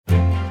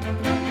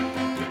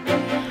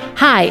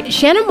Hi,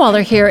 Shannon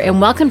Waller here, and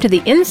welcome to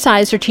the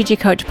Inside Strategic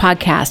Coach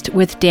podcast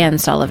with Dan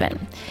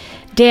Sullivan.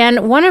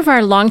 Dan, one of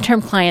our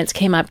long-term clients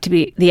came up to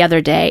me the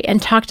other day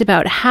and talked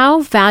about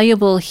how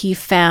valuable he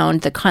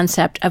found the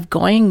concept of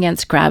going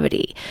against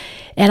gravity.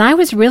 And I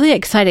was really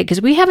excited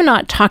because we have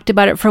not talked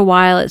about it for a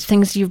while. It's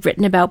things you've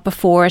written about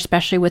before,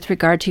 especially with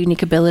regard to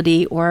unique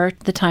ability or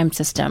the time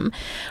system.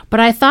 But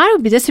I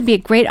thought this would be a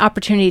great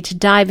opportunity to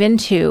dive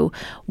into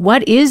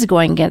what is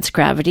going against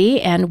gravity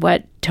and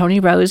what Tony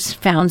Rose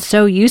found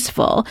so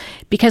useful,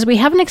 because we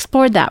haven't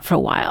explored that for a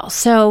while.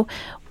 So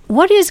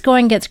what is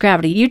going against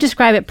gravity? You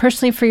describe it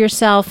personally for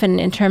yourself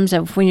and in terms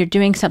of when you're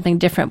doing something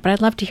different, but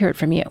I'd love to hear it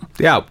from you.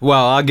 Yeah,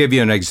 well, I'll give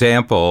you an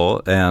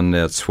example, and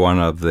it's one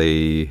of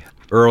the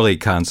early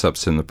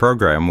concepts in the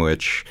program,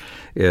 which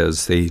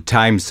is the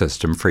time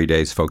system: free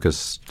days,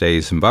 focus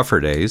days, and buffer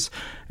days.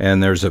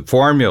 And there's a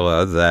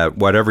formula that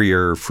whatever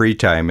your free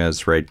time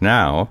is right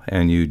now,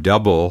 and you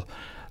double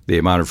the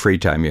amount of free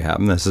time you have,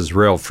 and this is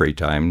real free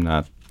time,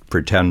 not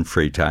pretend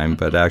free time,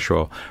 but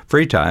actual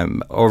free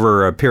time,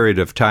 over a period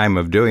of time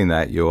of doing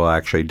that, you will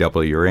actually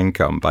double your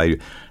income. By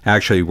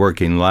actually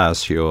working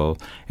less, you'll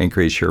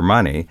increase your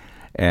money.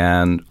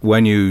 And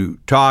when you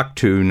talk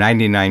to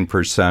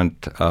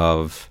 99%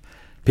 of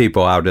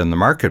people out in the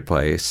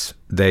marketplace,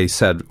 they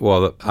said,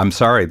 well, I'm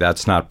sorry,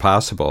 that's not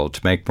possible.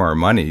 To make more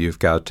money, you've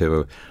got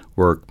to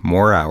work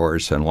more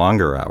hours and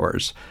longer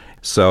hours.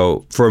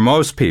 So for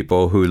most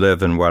people who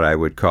live in what I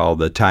would call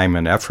the time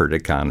and effort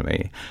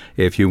economy,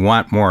 if you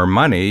want more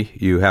money,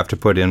 you have to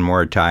put in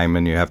more time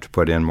and you have to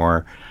put in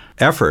more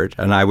effort.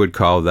 And I would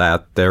call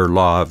that their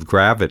law of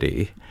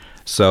gravity.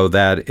 So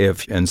that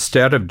if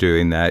instead of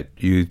doing that,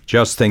 you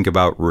just think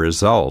about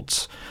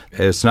results,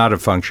 it's not a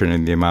function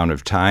of the amount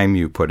of time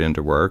you put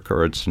into work,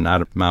 or it's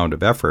not an amount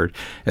of effort.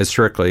 It's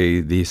strictly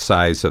the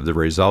size of the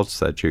results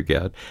that you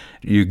get.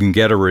 You can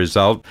get a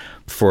result.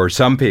 For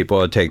some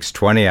people, it takes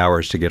 20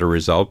 hours to get a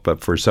result,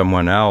 but for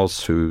someone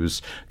else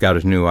who's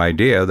got a new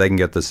idea, they can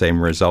get the same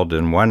result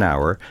in 1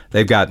 hour.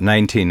 They've got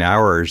 19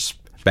 hours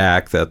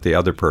back that the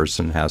other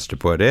person has to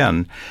put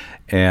in.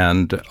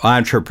 And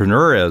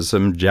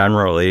entrepreneurism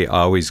generally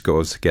always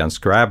goes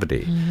against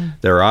gravity. Mm-hmm.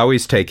 They're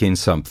always taking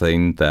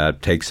something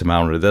that takes them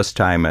out of this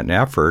time and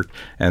effort,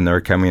 and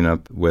they're coming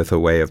up with a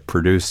way of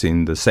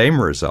producing the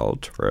same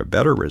result or a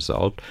better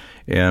result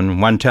in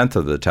 1/10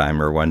 of the time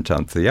or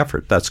 1/10 of the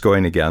effort. That's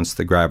going against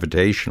the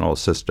gravitational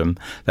system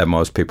that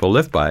most people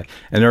live by.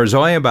 And there's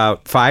only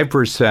about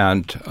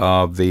 5%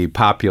 of the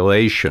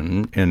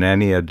population in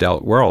any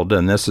adult world,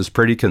 and this is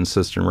pretty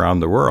consistent around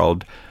the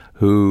world,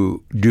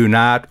 who do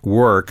not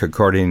work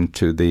according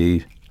to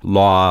the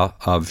law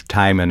of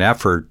time and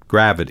effort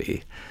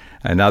gravity.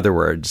 In other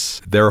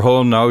words, their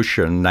whole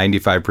notion,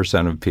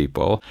 95% of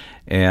people,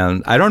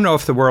 and I don't know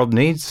if the world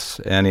needs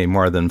any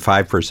more than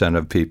 5%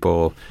 of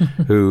people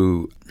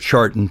who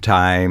shorten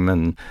time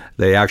and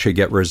they actually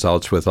get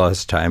results with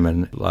less time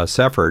and less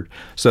effort.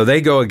 So they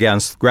go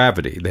against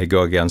gravity.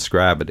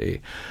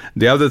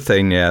 The other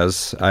thing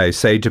is, I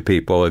say to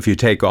people, if you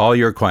take all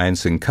your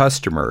clients and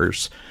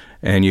customers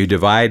and you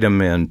divide them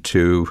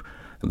into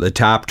the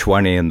top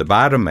 20 and the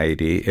bottom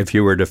 80, if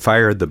you were to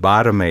fire the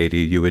bottom 80,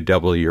 you would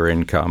double your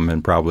income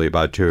in probably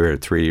about 2 or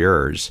 3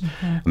 years,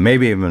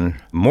 maybe even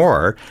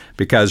more,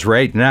 because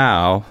right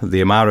now,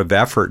 the amount of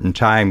effort and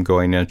time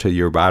going into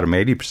your bottom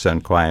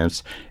 80%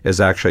 clients is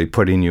actually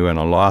putting you in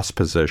a loss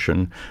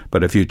position.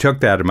 But if you took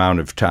that amount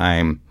of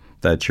time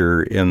that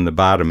you're in the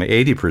bottom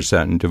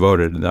 80% and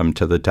devoted them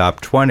to the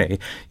top 20,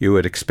 you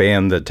would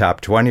expand the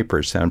top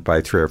 20% by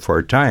 3 or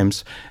 4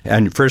 times.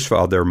 And first of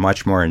all, they're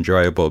much more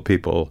enjoyable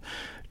people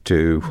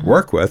to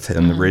work with.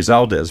 And the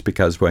result is,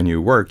 because when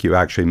you work, you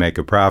actually make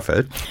a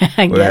profit.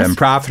 And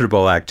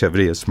profitable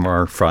activity is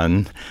more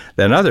fun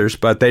than others,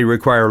 but they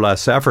require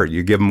less effort.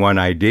 You give them one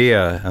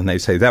idea and they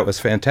say, that was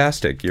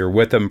fantastic. You're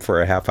with them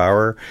for a half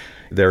hour.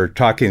 They're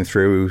talking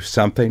through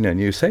something,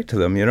 and you say to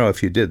them, you know,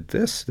 if you did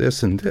this,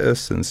 this, and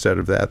this instead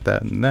of that,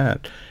 that, and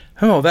that,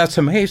 oh, that's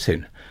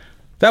amazing.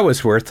 That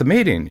was worth the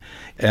meeting.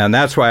 And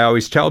that's why I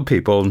always tell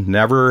people,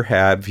 never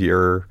have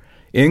your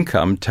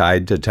income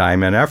tied to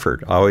time and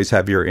effort. Always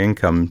have your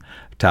income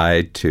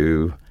tied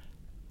to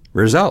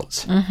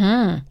results.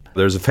 Mm-hmm.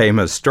 There's a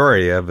famous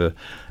story of a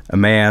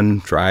man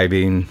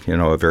driving,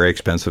 a very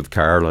expensive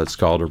car, let's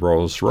call it a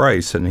Rolls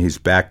Royce, and he's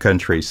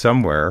backcountry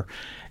somewhere.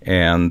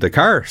 And the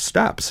car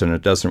stops and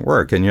it doesn't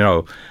work. And,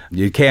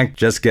 you can't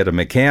just get a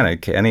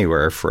mechanic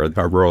anywhere for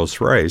a Rolls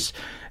Royce.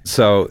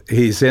 So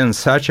he's in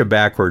such a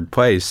backward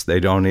place, they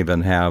don't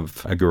even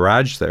have a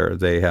garage there.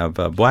 They have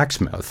a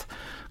blacksmith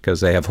because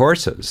they have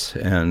horses.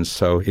 And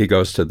so he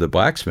goes to the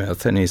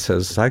blacksmith and he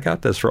says, I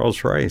got this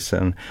Rolls Royce.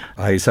 And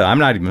he said, I'm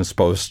not even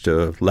supposed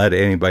to let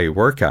anybody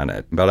work on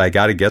it, but I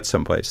got to get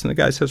someplace. And the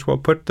guy says, well,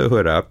 put the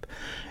hood up.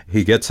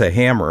 He gets a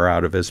hammer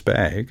out of his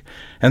bag.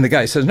 And the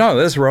guy says, no,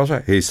 this is Rolls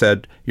Royce. He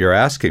said, you're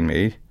asking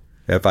me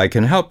if I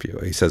can help you.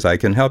 He says, I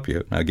can help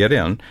you. Now get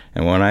in.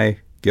 And when I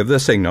give the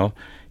signal,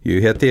 you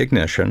hit the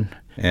ignition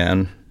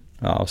and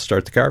I'll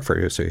start the car for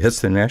you. So he hits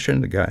the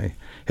ignition. The guy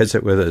hits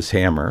it with his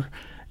hammer.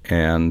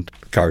 And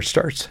the car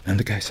starts. And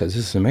the guy says,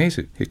 this is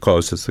amazing. He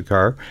closes the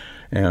car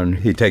and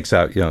he takes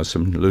out,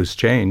 some loose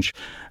change.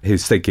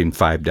 He's thinking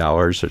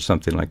 $5 or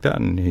something like that.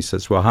 And he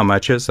says, well, how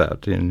much is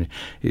that? And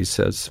he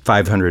says,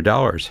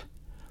 $500.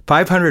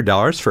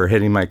 $500 for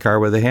hitting my car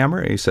with a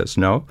hammer? He says,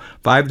 no,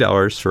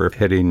 $5 for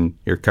hitting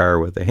your car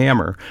with a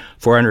hammer,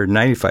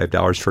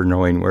 $495 for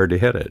knowing where to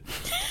hit it.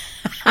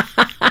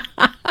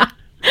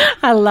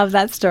 I love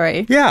that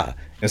story. Yeah.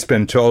 It's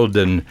been told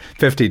in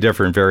 50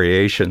 different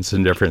variations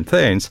and different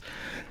things.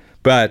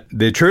 But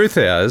the truth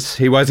is,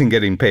 he wasn't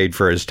getting paid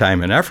for his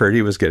time and effort.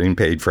 He was getting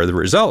paid for the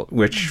result,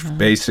 which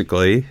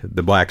basically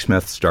the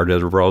blacksmith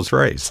started a Rolls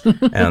Royce.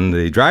 And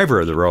the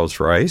driver of the Rolls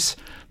Royce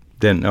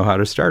didn't know how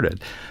to start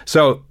it.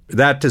 So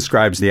that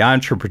describes the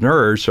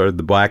entrepreneur, sort of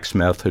the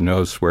blacksmith who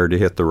knows where to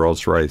hit the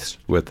Rolls Royce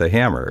with the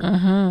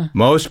hammer.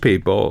 Most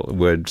people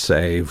would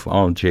say,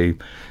 oh, gee,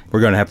 we're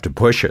going to have to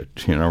push it.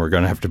 We're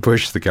going to have to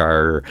push the car.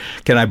 Or,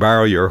 can I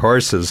borrow your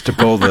horses to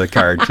pull the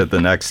car to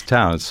the next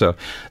town? So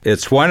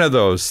it's one of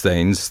those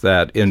things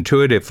that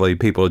intuitively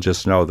people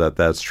just know that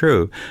that's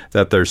true,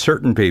 that there's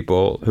certain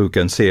people who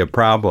can see a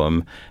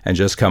problem and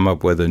just come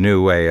up with a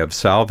new way of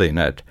solving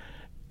it.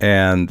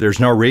 And there's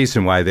no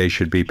reason why they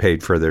should be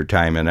paid for their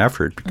time and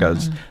effort,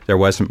 because there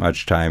wasn't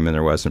much time and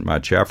there wasn't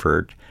much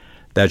effort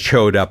that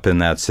showed up in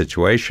that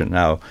situation.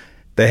 Now,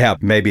 they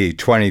have maybe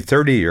 20,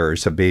 30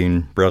 years of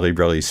being really,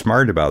 really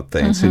smart about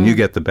things, and you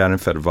get the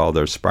benefit of all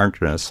their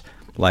smartness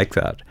like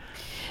that.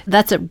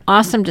 That's an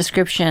awesome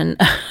description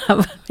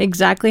of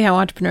exactly how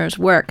entrepreneurs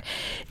work.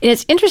 And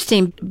it's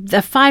interesting, the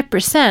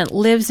 5%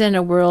 lives in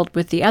a world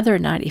with the other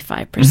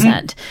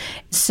 95%.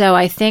 So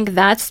I think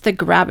that's the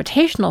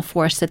gravitational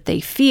force that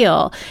they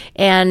feel.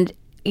 And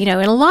in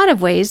a lot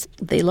of ways,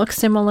 they look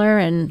similar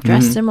and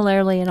dress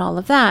similarly and all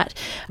of that,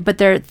 but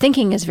their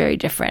thinking is very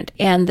different.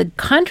 And the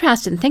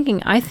contrast in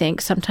thinking, I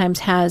think, sometimes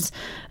has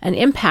an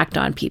impact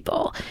on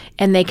people,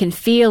 and they can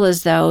feel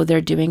as though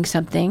they're doing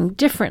something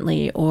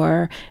differently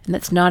and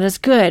that's not as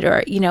good,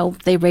 or,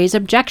 they raise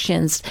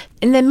objections.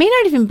 And they may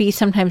not even be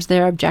sometimes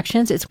their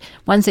objections. It's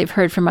ones they've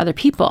heard from other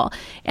people.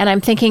 And I'm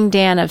thinking,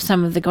 Dan, of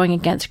some of the Going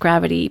Against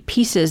Gravity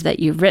pieces that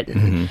you've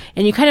written.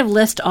 And you kind of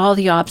list all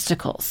the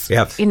obstacles.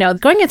 Yes.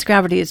 Going Against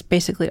Gravity is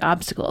basically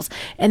obstacles.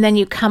 And then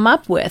you come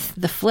up with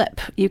the flip.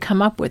 You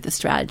come up with the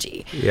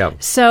strategy. Yeah.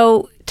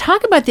 So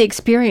talk about the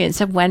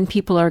experience of when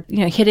people are,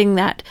 hitting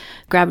that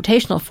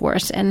gravitational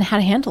force and how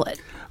to handle it.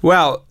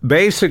 Well,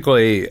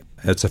 basically,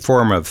 it's a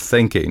form of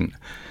thinking.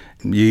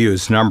 You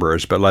use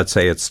numbers, but let's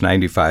say it's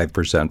 95%,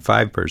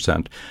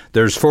 5%.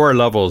 There's 4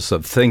 levels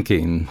of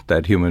thinking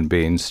that human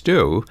beings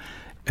do,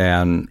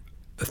 and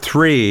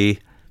 3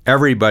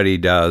 everybody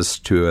does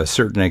to a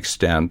certain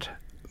extent,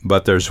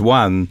 but there's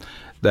 1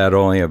 that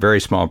only a very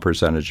small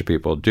percentage of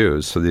people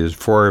do. So these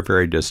 4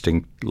 very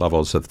distinct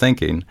levels of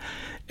thinking.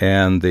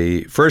 And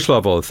the first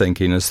level of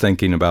thinking is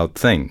thinking about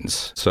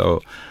things.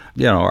 So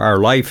our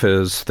life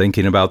is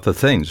thinking about the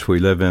things. We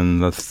live in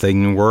the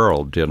thing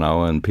world,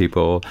 and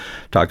people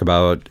talk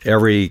about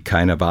every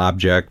kind of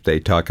object. They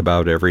talk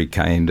about every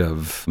kind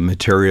of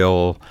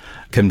material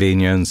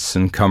convenience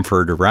and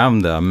comfort around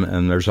them.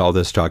 And there's all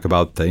this talk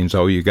about things.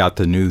 Oh, you got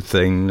the new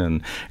thing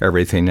and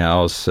everything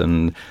else.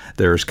 And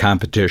there's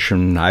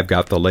competition. I've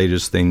got the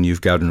latest thing.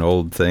 You've got an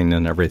old thing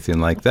and everything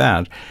like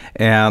that.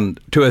 And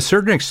to a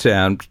certain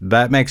extent,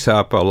 that makes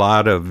up a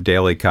lot of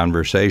daily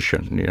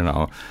conversation,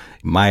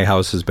 My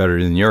house is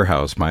better than your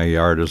house. My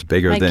yard is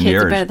bigger than yours. My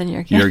kids are better than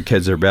your kids. Your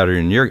kids are better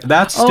than your.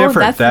 That's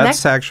different.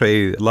 That's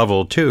actually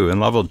level 2.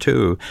 And level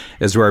 2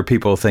 is where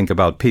people think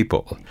about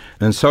people.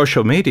 And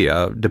social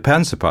media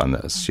depends upon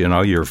this.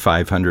 Your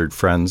 500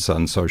 friends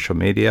on social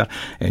media,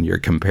 and you're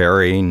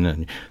comparing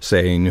and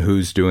saying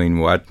who's doing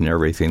what and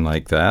everything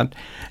like that.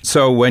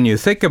 So when you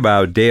think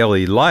about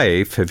daily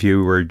life, if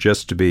you were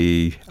just to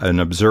be an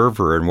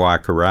observer and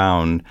walk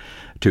around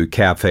to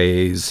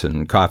cafes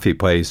and coffee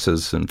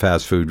places and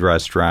fast food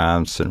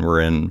restaurants, and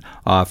we're in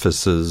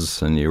offices,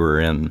 and you were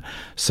in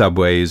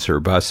subways or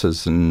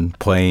buses and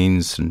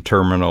planes and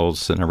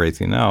terminals and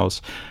everything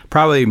else,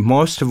 probably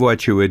most of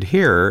what you would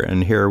hear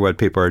what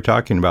people are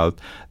talking about,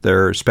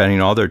 they're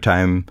spending all their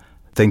time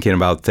thinking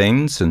about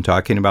things and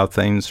talking about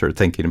things, or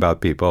thinking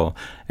about people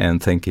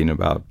and thinking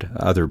about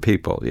other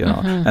people,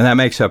 And that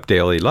makes up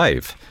daily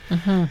life.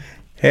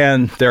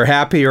 And they're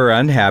happy or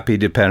unhappy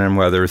depending on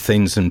whether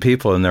things and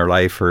people in their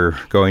life are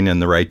going in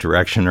the right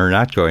direction or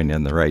not going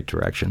in the right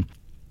direction.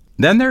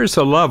 Then there's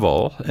a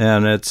level,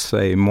 and it's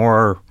a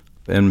more,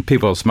 in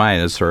people's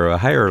mind, it's sort of a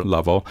higher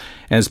level,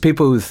 and it's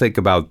people who think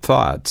about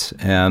thoughts.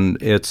 And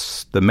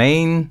it's the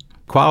main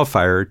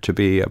qualifier to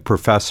be a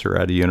professor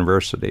at a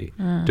university,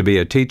 to be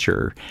a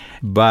teacher.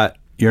 But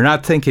you're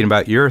not thinking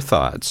about your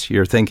thoughts.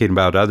 You're thinking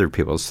about other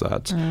people's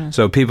thoughts.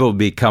 So people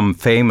become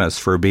famous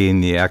for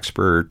being the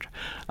expert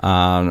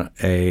on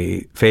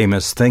a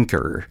famous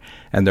thinker,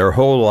 and their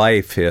whole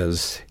life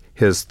is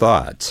his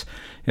thoughts.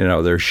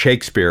 They're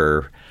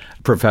Shakespeare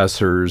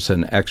professors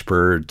and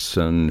experts,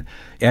 and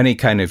any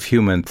kind of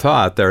human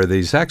thought, there are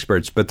these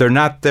experts, but they're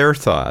not their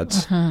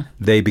thoughts.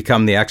 They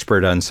become the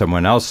expert on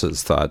someone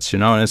else's thoughts,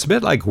 and it's a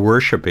bit like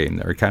worshiping.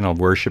 They're kind of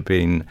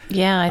worshiping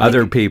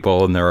other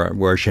people, and they're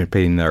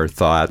worshiping their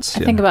thoughts.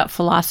 I think about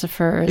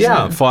philosophers.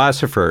 Yeah,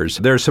 philosophers.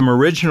 There's some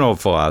original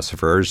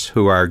philosophers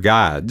who are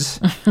gods,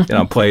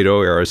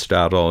 Plato,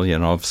 Aristotle,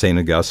 St.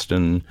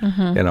 Augustine,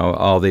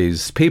 all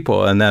these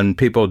people. And then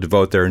people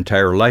devote their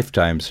entire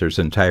lifetimes. There's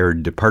entire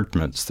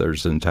departments.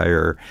 There's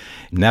entire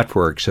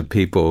networks of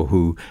people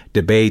who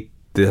debate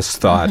this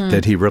thought.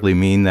 Did he really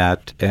mean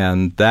that?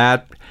 And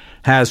that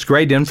has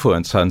great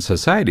influence on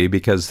society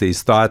because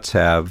these thoughts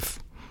have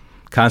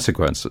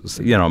consequences.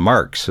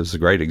 Marx is a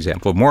great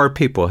example. More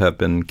people have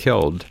been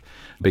killed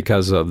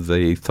because of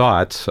the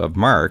thoughts of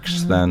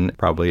Marx than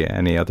probably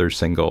any other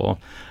single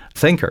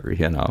thinker,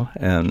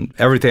 And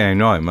everything I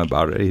know him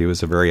about it, he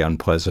was a very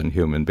unpleasant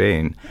human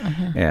being.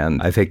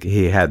 And I think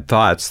he had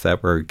thoughts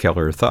that were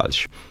killer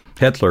thoughts.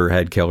 Hitler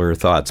had killer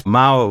thoughts.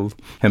 Mao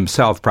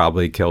himself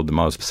probably killed the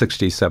most,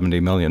 60, 70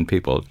 million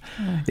people,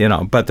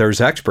 But there's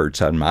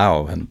experts on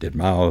Mao. And did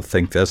Mao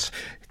think this?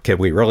 Can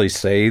we really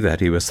say that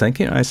he was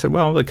thinking? And I said,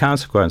 well, the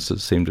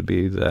consequences seem to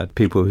be that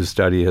people who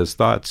study his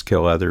thoughts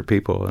kill other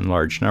people in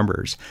large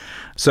numbers.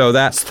 So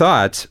that's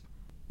thoughts,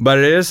 but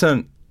it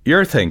isn't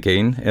your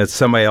thinking, it's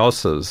somebody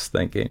else's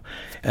thinking.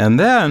 And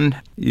then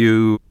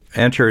you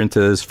enter into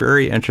this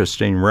very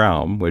interesting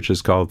realm, which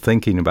is called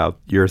thinking about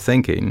your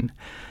thinking.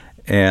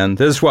 And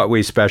this is what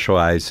we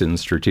specialize in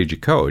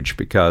Strategic Coach,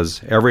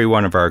 because every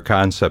one of our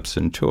concepts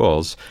and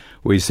tools,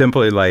 we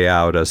simply lay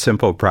out a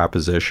simple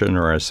proposition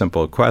or a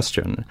simple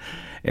question,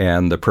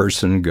 and the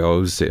person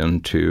goes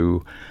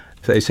into,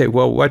 they say,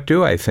 well, what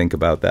do I think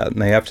about that? And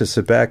they have to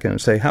sit back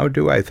and say, how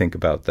do I think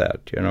about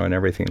that? And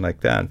everything like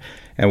that.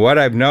 And what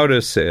I've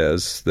noticed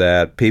is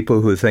that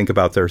people who think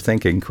about their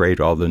thinking create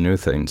all the new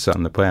things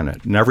on the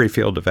planet in every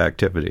field of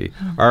activity.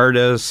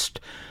 Artists,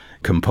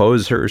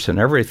 composers, and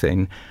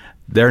everything.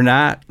 They're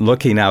not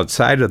looking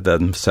outside of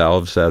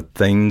themselves at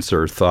things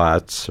or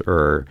thoughts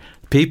or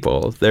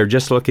people. They're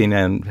just looking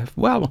at,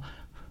 well,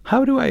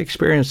 how do I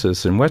experience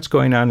this and what's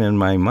going on in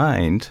my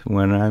mind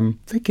when I'm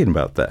thinking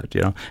about that,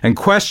 And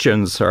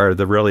questions are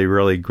the really,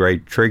 really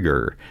great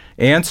trigger.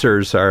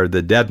 Answers are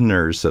the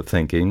deadeners of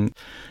thinking,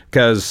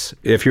 because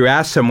if you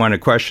ask someone a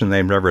question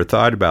they've never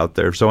thought about,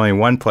 there's only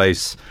one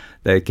place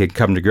they can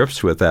come to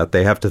grips with that.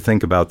 They have to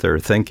think about their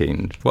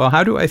thinking. Well,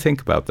 how do I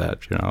think about that,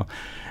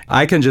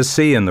 I can just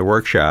see in the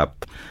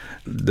workshop,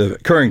 the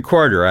current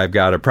quarter, I've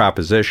got a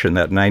proposition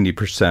that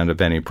 90%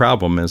 of any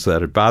problem is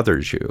that it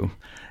bothers you.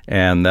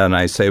 And then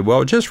I say,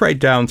 well, just write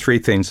down 3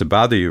 things that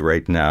bother you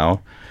right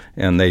now.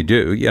 And they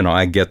do.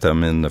 I get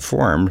them in the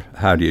form.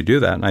 How do you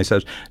do that? And I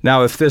said,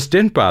 now, if this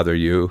didn't bother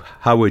you,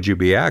 how would you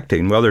be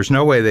acting? Well, there's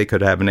no way they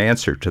could have an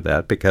answer to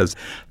that because,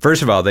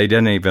 first of all, they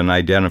didn't even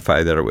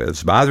identify that it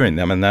was bothering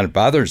them. And then it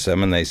bothers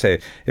them. And they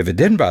say, if it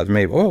didn't bother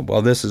me, oh,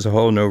 well, this is a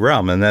whole new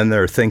realm. And then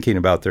they're thinking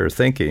about their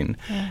thinking.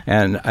 Yeah.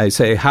 And I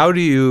say, how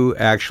do you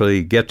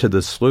actually get to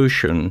the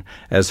solution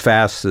as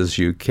fast as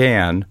you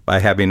can by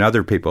having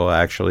other people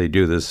actually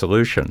do the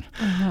solution?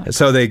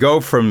 So they go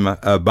from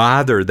a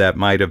bother that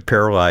might have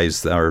paralyzed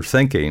our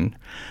thinking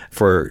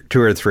for 2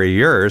 or 3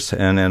 years,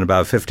 and in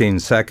about 15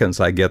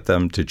 seconds, I get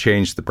them to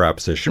change the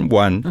proposition.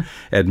 One,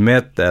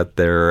 admit that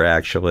they're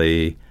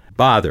actually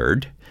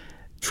bothered.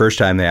 First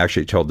time they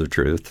actually told the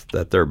truth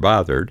that they're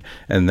bothered.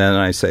 And then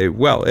I say,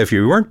 well, if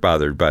you weren't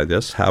bothered by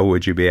this, how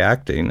would you be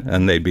acting?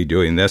 And they'd be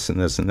doing this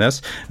and this and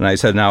this. And I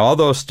said, now all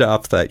those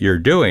stuff that you're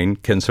doing,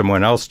 can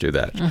someone else do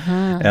that?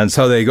 And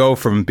so they go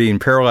from being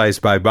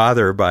paralyzed by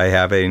bother by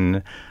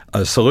having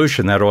a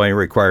solution that only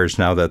requires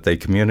now that they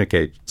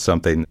communicate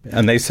something.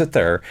 And they sit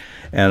there,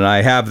 and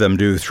I have them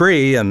do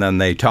 3, and then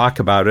they talk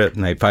about it,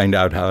 and they find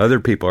out how other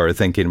people are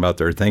thinking about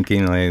their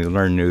thinking, and they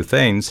learn new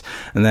things.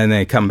 And then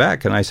they come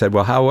back, and I said,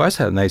 well, how was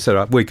it? And they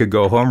said, we could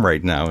go home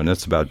right now, and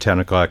it's about 10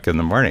 o'clock in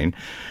the morning.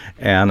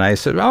 And I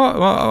said, oh,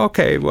 well,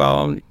 okay,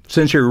 well,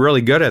 since you're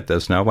really good at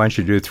this now, why don't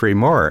you do 3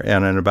 more?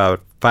 And in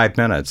about 5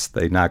 minutes,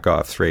 they knock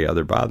off 3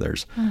 other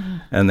bothers.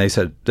 And they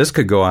said, this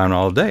could go on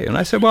all day. And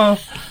I said, well,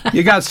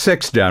 you got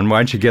 6 done. Why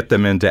don't you get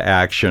them into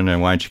action,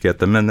 and why don't you get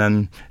them, and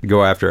then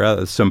go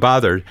after some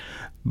bothers.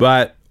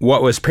 But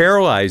what was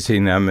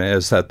paralyzing them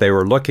is that they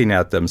were looking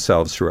at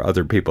themselves through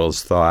other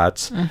people's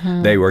thoughts.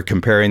 They were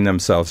comparing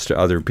themselves to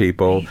other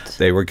people. Right.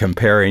 They were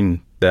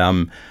comparing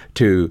them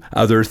to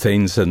other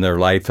things in their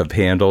life have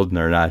handled, and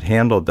they're not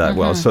handled that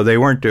well. So they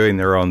weren't doing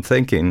their own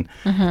thinking.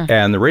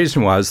 And the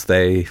reason was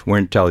they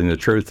weren't telling the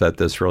truth that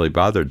this really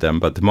bothered them.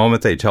 But the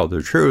moment they tell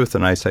the truth,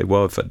 and I say,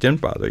 well, if it didn't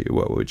bother you,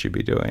 what would you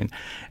be doing?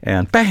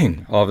 And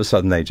bang, all of a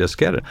sudden they just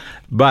get it.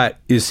 But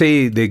you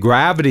see, the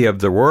gravity of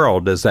the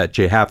world is that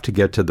you have to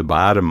get to the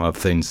bottom of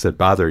things that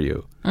bother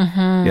you.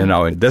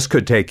 And this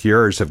could take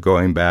years of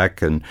going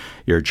back and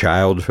your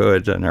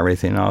childhood and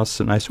everything else.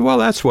 And I said, well,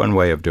 that's one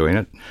way of doing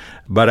it.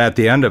 But at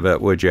the end of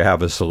it, would you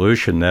have a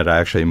solution that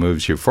actually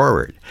moves you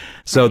forward?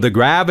 So the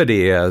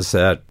gravity is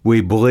that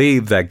we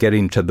believe that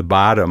getting to the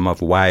bottom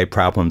of why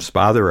problems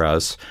bother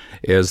us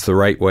is the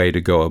right way to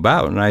go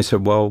about. And I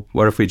said, well,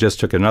 what if we just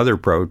took another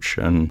approach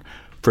and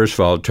first of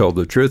all told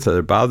the truth that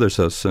it bothers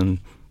us and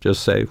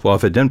just say, well,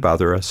 if it didn't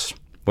bother us,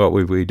 what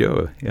would we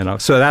do?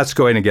 So that's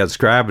going against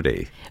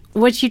gravity.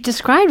 What you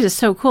described is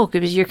so cool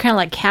because you're kind of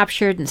like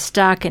captured and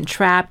stuck and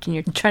trapped and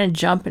you're trying to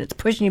jump and it's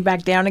pushing you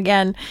back down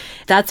again.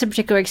 That's a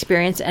particular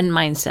experience and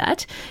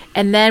mindset.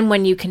 And then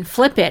when you can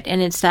flip it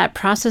and it's that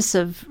process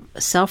of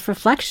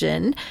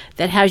self-reflection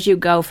that has you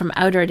go from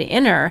outer to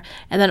inner,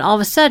 and then all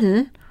of a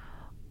sudden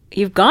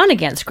you've gone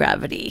against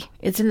gravity.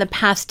 It's in the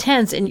past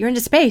tense and you're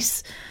into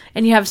space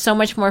and you have so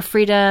much more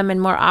freedom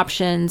and more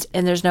options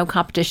and there's no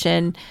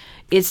competition.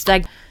 It's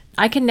like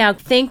I can now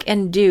think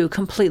and do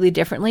completely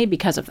differently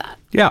because of that.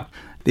 Yeah.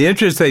 The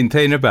interesting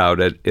thing about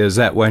it is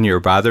that when you're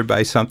bothered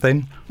by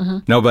something,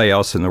 nobody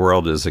else in the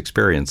world is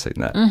experiencing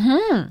that.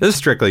 This is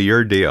strictly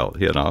your deal,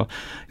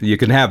 You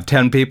can have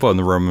 10 people in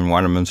the room and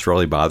one of them's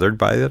really bothered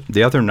by it.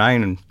 The other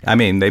 9,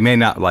 they may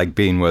not like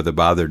being with a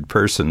bothered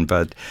person,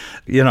 but,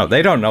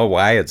 they don't know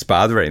why it's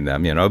bothering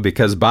them,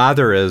 because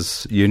bother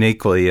is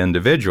uniquely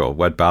individual.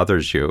 What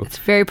bothers you? It's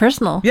very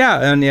personal. Yeah,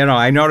 and,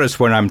 I notice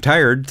when I'm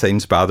tired,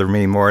 things bother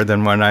me more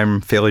than when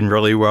I'm feeling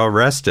really well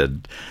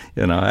rested.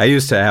 I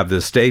used to have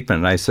this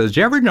statement. I said, do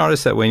you ever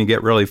notice that when you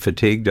get really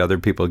fatigued, other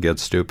people get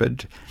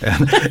stupid?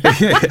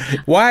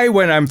 Why,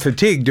 when I'm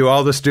fatigued, do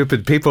all the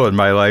stupid people in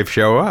my life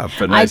show up?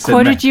 And I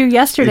quoted you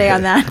yesterday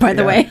on that, by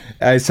the way.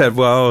 I said,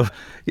 well,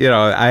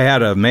 I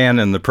had a man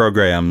in the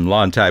program a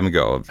long time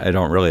ago. I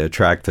don't really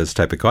attract this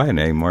type of client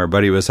anymore,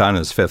 but he was on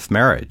his 5th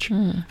marriage.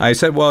 I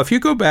said, well, if you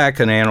go back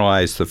and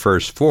analyze the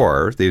first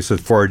 4, these are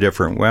 4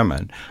 different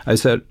women. I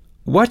said,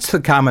 what's the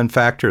common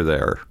factor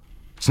there?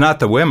 It's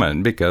not the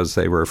women because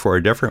they were 4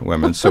 different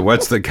women. So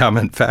what's the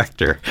common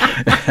factor?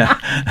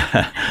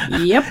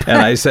 Yep.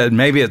 And I said,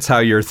 maybe it's how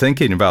you're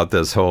thinking about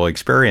this whole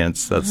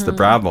experience. That's the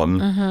problem,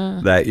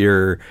 that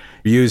you're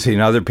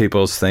using other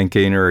people's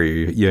thinking or,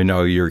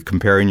 you're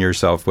comparing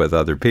yourself with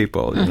other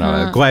people.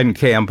 Glenn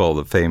Campbell,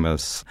 the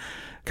famous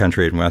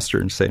country and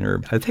western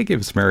singer, I think he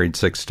was married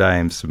 6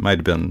 times. It might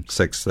have been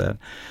 6 then.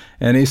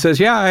 And he says,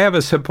 I have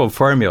a simple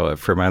formula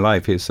for my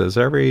life. He says,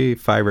 every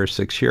 5 or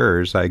 6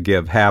 years, I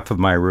give half of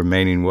my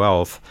remaining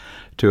wealth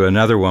to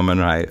another woman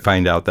I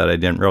find out that I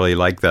didn't really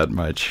like that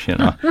much,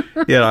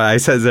 I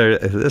said,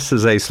 this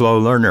is a slow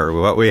learner.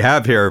 What we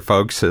have here,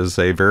 folks, is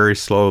a very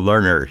slow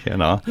learner,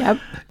 Yep.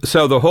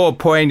 So the whole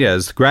point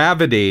is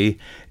gravity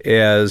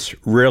is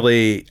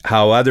really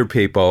how other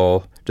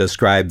people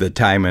describe the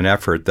time and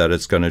effort that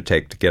it's going to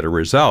take to get a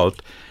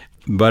result.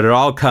 But it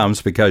all comes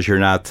because you're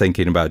not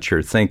thinking about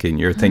your thinking.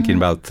 You're thinking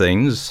about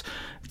things.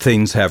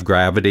 Things have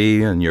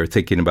gravity, and you're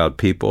thinking about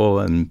people,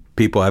 and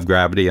people have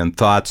gravity, and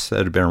thoughts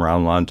that have been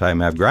around a long time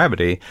have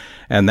gravity.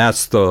 And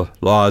that's the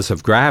laws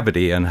of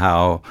gravity and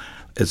how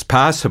it's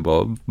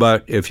possible.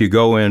 But if you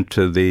go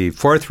into the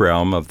 4th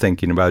realm of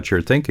thinking about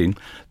your thinking,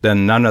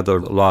 then none of the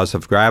laws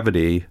of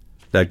gravity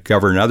that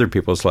govern other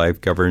people's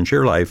life governs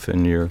your life,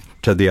 and you're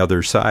to the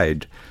other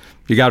side.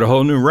 You got a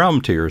whole new realm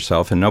to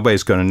yourself, and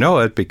nobody's going to know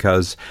it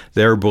because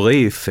their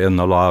belief in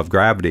the law of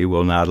gravity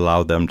will not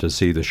allow them to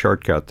see the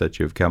shortcut that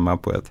you've come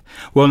up with,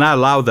 will not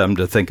allow them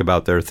to think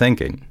about their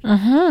thinking.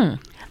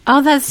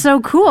 Oh, that's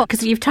so cool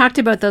because you've talked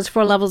about those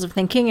 4 levels of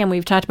thinking and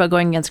we've talked about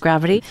going against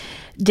gravity.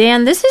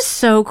 Dan, this is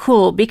so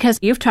cool because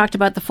you've talked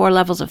about the 4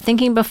 levels of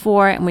thinking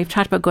before and we've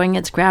talked about going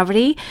against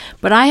gravity,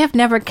 but I have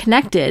never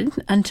connected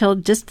until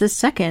just this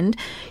second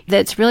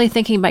that's really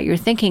thinking about your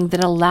thinking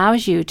that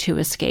allows you to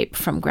escape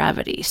from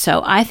gravity.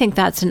 So I think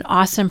that's an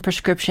awesome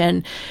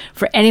prescription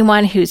for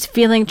anyone who's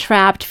feeling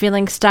trapped,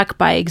 feeling stuck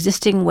by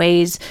existing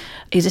ways,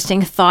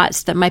 existing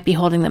thoughts that might be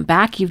holding them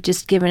back. You've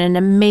just given an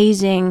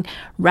amazing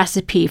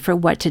recipe for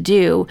what to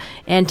do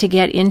and to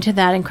get into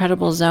that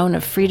incredible zone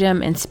of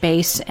freedom and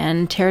space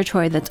and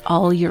territory that's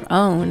all your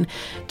own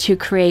to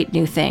create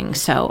new things.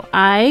 So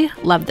I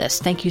love this.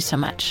 Thank you so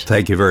much.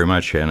 Thank you very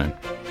much, Shannon.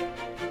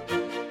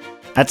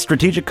 At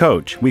Strategic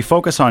Coach, we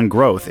focus on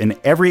growth in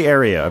every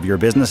area of your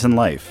business and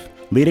life,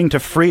 leading to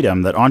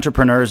freedom that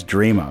entrepreneurs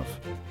dream of.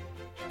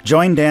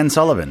 Join Dan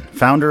Sullivan,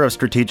 founder of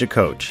Strategic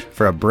Coach,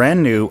 for a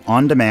brand new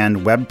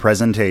on-demand web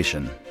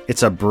presentation.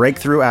 It's a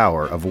breakthrough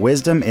hour of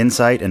wisdom,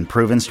 insight, and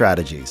proven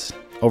strategies.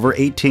 Over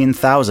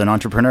 18,000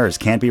 entrepreneurs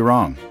can't be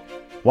wrong.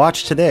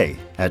 Watch today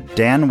at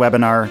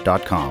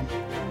danwebinar.com.